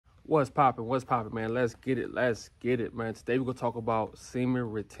What's popping, man? Let's get it. Let's get it, man. Today we're gonna talk about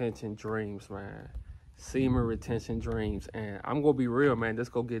semen retention dreams, man. Semen retention dreams. And I'm gonna be real, man. This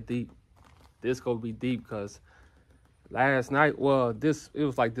gonna get deep. This gonna be deep because last night, it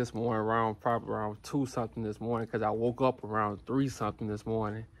was like this morning, probably around 2 something this morning, because I woke up around 3 something this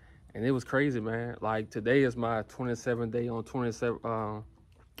morning. And it was crazy, man. Like today is my 27th day on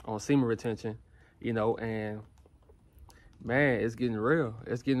semen retention, and man, it's getting real.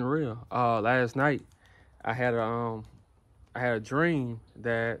 It's getting real. Last night, I had a dream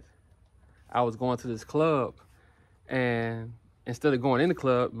that I was going to this club, and instead of going in the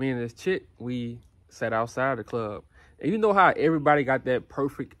club, me and this chick, we sat outside the club. And you know how everybody got that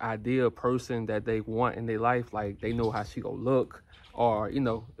perfect ideal person that they want in their life, like they know how she gonna look, or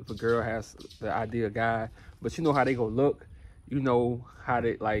if a girl has the ideal guy, but you know how they gonna look, how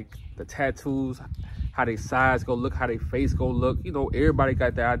they like the tattoos, how their sides go look, how their face go look. Everybody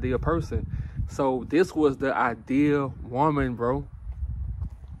got the ideal person. So this was the ideal woman, bro.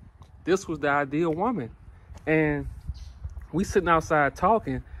 This was the ideal woman. And we sitting outside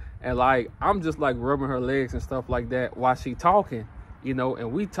talking, and like I'm just like rubbing her legs and stuff like that while she talking,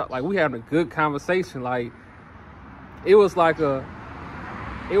 and we talk like we having a good conversation. Like it was like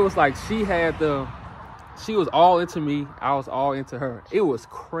she was all into me, I was all into her. It was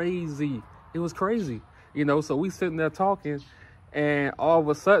crazy. It was crazy. So we sitting there talking, and all of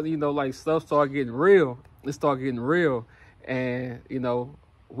a sudden, like stuff started getting real. It started getting real. And,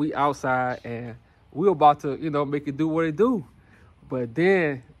 we outside and we were about to, make it do what it do. But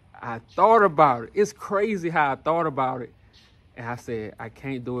then I thought about it. It's crazy how I thought about it. And I said, I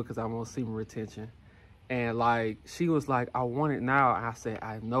can't do it because I'm on semen retention. And like, she was like, I want it now. I said,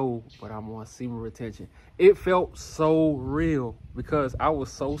 I know, but I'm on semen retention. It felt so real because I was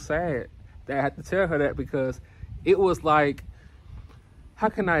so sad that I had to tell her that, because it was like, how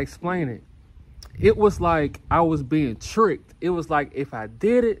can I explain it? It was like I was being tricked. It was like if I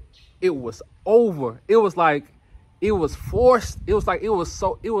did it, it was over. It was like it was forced. It was like it was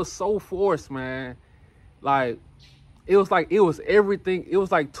so forced, man. Like it was everything. It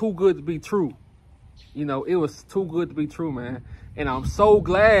was like too good to be true. It was too good to be true, man. And I'm so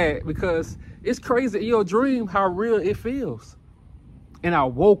glad, because it's crazy in your dream how real it feels. And I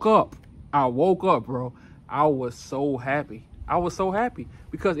woke up, bro. I was so happy. I was so happy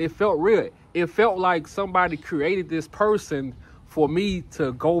because it felt real. It felt like somebody created this person for me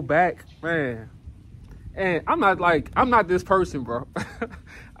to go back, man. And I'm not this person, bro.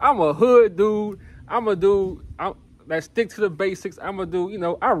 I'm a hood dude. I'm a dude that stick to the basics. I'm a dude,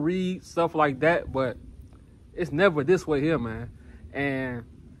 I read stuff like that, but it's never this way here, man. And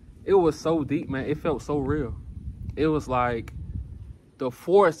it was so deep, man. It felt so real. It was like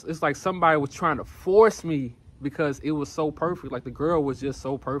it's like somebody was trying to force me, because it was so perfect. Like the girl was just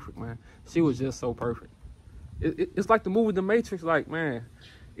so perfect, man. She was just so perfect. It's like the movie The Matrix. Like, man,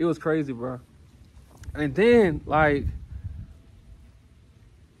 it was crazy, bro. And then like,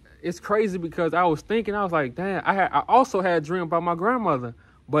 it's crazy because I was like, damn, I also had a dream about my grandmother,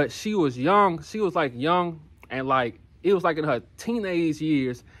 but she was young. She was like young, and like, it was like in her teenage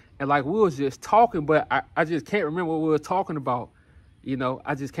years. And like, we was just talking, but I just can't remember what we were talking about.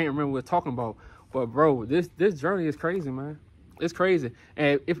 I just can't remember what we were talking about. But bro, this journey is crazy, man. It's crazy.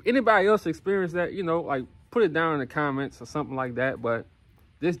 And if anybody else experienced that, like put it down in the comments or something like that. But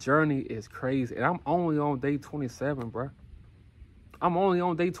this journey is crazy. And I'm only on day 27, bro. I'm only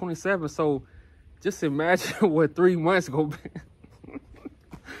on day 27. So just imagine what 3 months go be.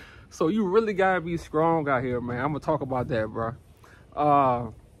 So you really gotta be strong out here, man. I'm gonna talk about that,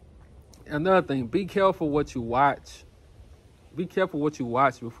 bro. Another thing, be careful what you watch. Be careful what you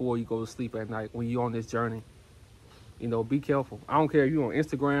watch before you go to sleep at night when you're on this journey. Be careful. I don't care if you're on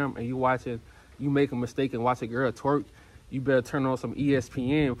Instagram and you make a mistake and watch a girl twerk. You better turn on some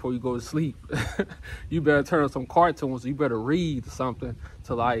ESPN before you go to sleep. You better turn on some cartoons. You better read something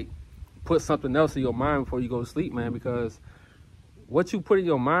to like put something else in your mind before you go to sleep, man. Because what you put in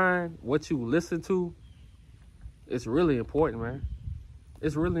your mind, what you listen to, it's really important, man.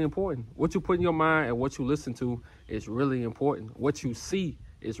 It's really important. What you put in your mind and what you listen to is really important. What you see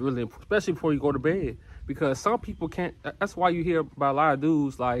is really important, especially before you go to bed. Because some people can't, that's why you hear about a lot of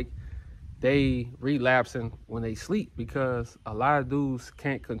dudes, like, they relapsing when they sleep, because a lot of dudes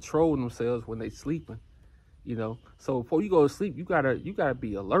can't control themselves when they sleeping, So before you go to sleep, you gotta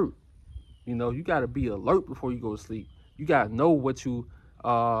be alert. You gotta be alert before you go to sleep. You gotta know what you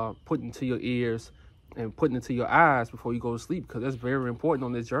put into your ears and putting into your eyes before you go to sleep, because that's very important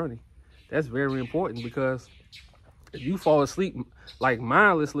on this journey. That's very important, because if you fall asleep like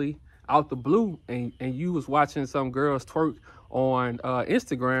mindlessly out the blue and you was watching some girls twerk on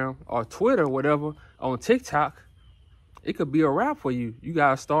Instagram or Twitter, whatever, on TikTok, it could be a wrap for you. You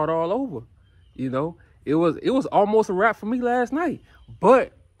gotta start all over. You know, it was almost a wrap for me last night,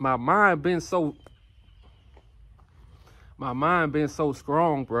 but my mind been so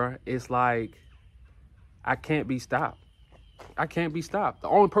strong, bro. It's like I can't be stopped. I can't be stopped. The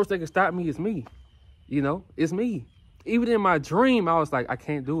only person that can stop me is me. You know, it's me. Even in my dream, I was like, I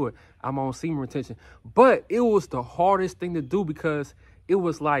can't do it. I'm on semen retention. But it was the hardest thing to do because it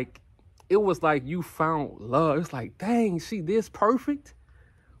was like you found love. It's like, dang, she this perfect.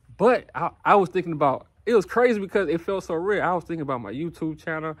 But I was thinking about, it was crazy because it felt so real. I was thinking about my YouTube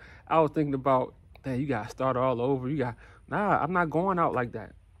channel. I was thinking about, dang, you got to start all over. Nah, I'm not going out like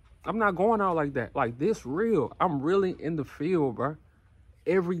that. I'm not going out like that. Like, this real. I'm really in the field, bro.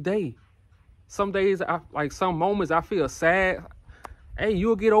 Every day. Some days, some moments, I feel sad. Hey,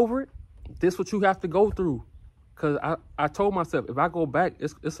 you'll get over it. This what you have to go through. Because I told myself, if I go back,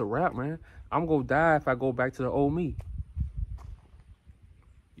 it's a wrap, man. I'm going to die if I go back to the old me.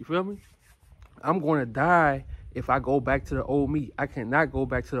 You feel me? I'm going to die if I go back to the old me. I cannot go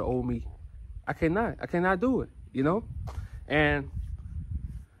back to the old me. I cannot do it, you know? And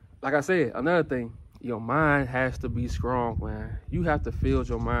like I said, another thing, your mind has to be strong, man. You have to fill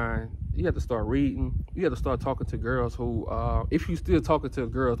your mind. You have to start reading. You have to start talking to girls who, if you still talking to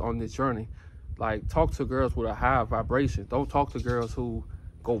girls on this journey, like, talk to girls with a high vibration. Don't talk to girls who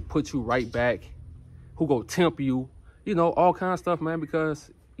go put you right back, who go tempt you, you know, all kinds of stuff, man, because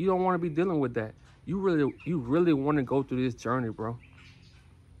you don't want to be dealing with that. You really want to go through this journey, bro.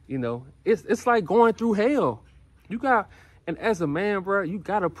 You know, it's like going through hell. And as a man, bro, you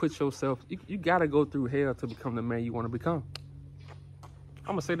got to put yourself, you got to go through hell to become the man you want to become.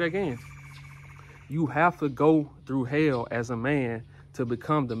 I'm going to say that again. You have to go through hell as a man to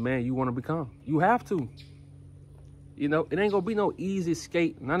become the man you want to become. You have to. You know, it ain't going to be no easy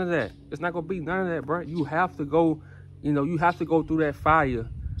escape. None of that. It's not going to be none of that, bro. You have to go, you know, you have to go through that fire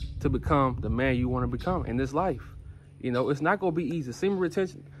to become the man you want to become in this life. You know, it's not going to be easy. Semen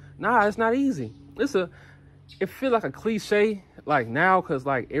retention, nah, it's not easy. It feels like a cliche, like now, because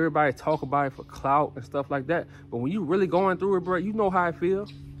like everybody talk about it for clout and stuff like that. But when you really going through it, bro, you know how I feel.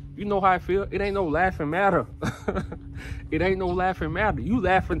 You know how I feel. It ain't no laughing matter. It ain't no laughing matter. You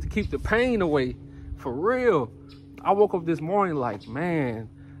laughing to keep the pain away. For real. I woke up this morning like, man,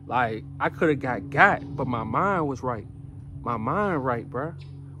 like I could have got, but my mind was right. My mind right, bro.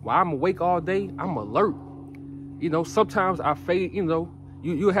 While I'm awake all day, I'm alert. You know, sometimes I fade, you know,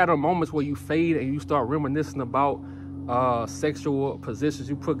 you had a moments where you fade and you start reminiscing about sexual positions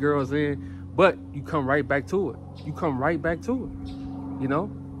you put girls in, but you come right back to it. You come right back to it, you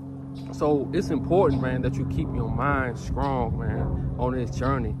know? So it's important, man, that you keep your mind strong, man, on this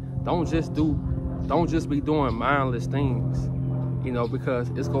journey. Don't just be doing mindless things, you know, because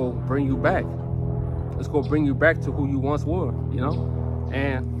it's going to bring you back. It's going to bring you back to who you once were, you know?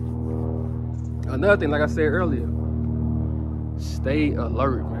 And another thing, like I said earlier, stay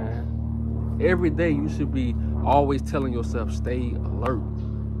alert, man. Every day you should be always telling yourself, stay alert.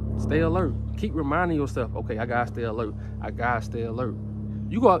 Stay alert. Keep reminding yourself, okay, I gotta stay alert. I gotta stay alert.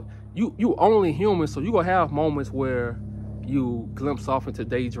 You only human, so you gonna have moments where you glimpse off into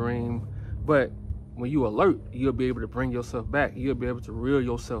daydream, but when you alert, you'll be able to bring yourself back. You'll be able to reel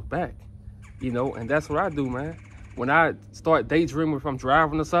yourself back, you know, and that's what I do, man. When I start daydreaming, if I'm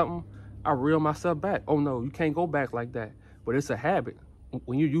driving or something, I reel myself back. Oh no, you can't go back like that. But it's a habit.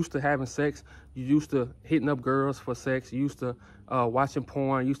 When you're used to having sex, you used to hitting up girls for sex, you used to watching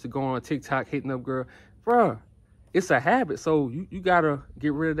porn, you used to go on TikTok hitting up girls. Bruh, it's a habit. So you gotta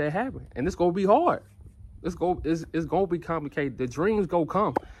get rid of that habit. And it's gonna be hard. It's gonna be complicated. The dreams go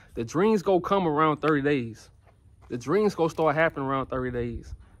come. The dreams go come around 30 days. The dreams go start happening around 30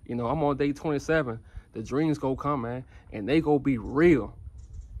 days. You know, I'm on day 27. The dreams go come, man. And they go be real.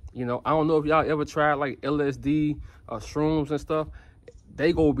 You know, I don't know if y'all ever tried like LSD or shrooms and stuff.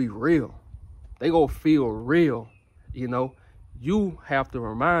 They go be real. They go feel real. You know, you have to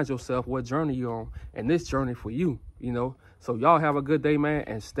remind yourself what journey you're on. And this journey for you, you know. So y'all have a good day, man,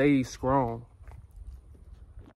 and stay strong.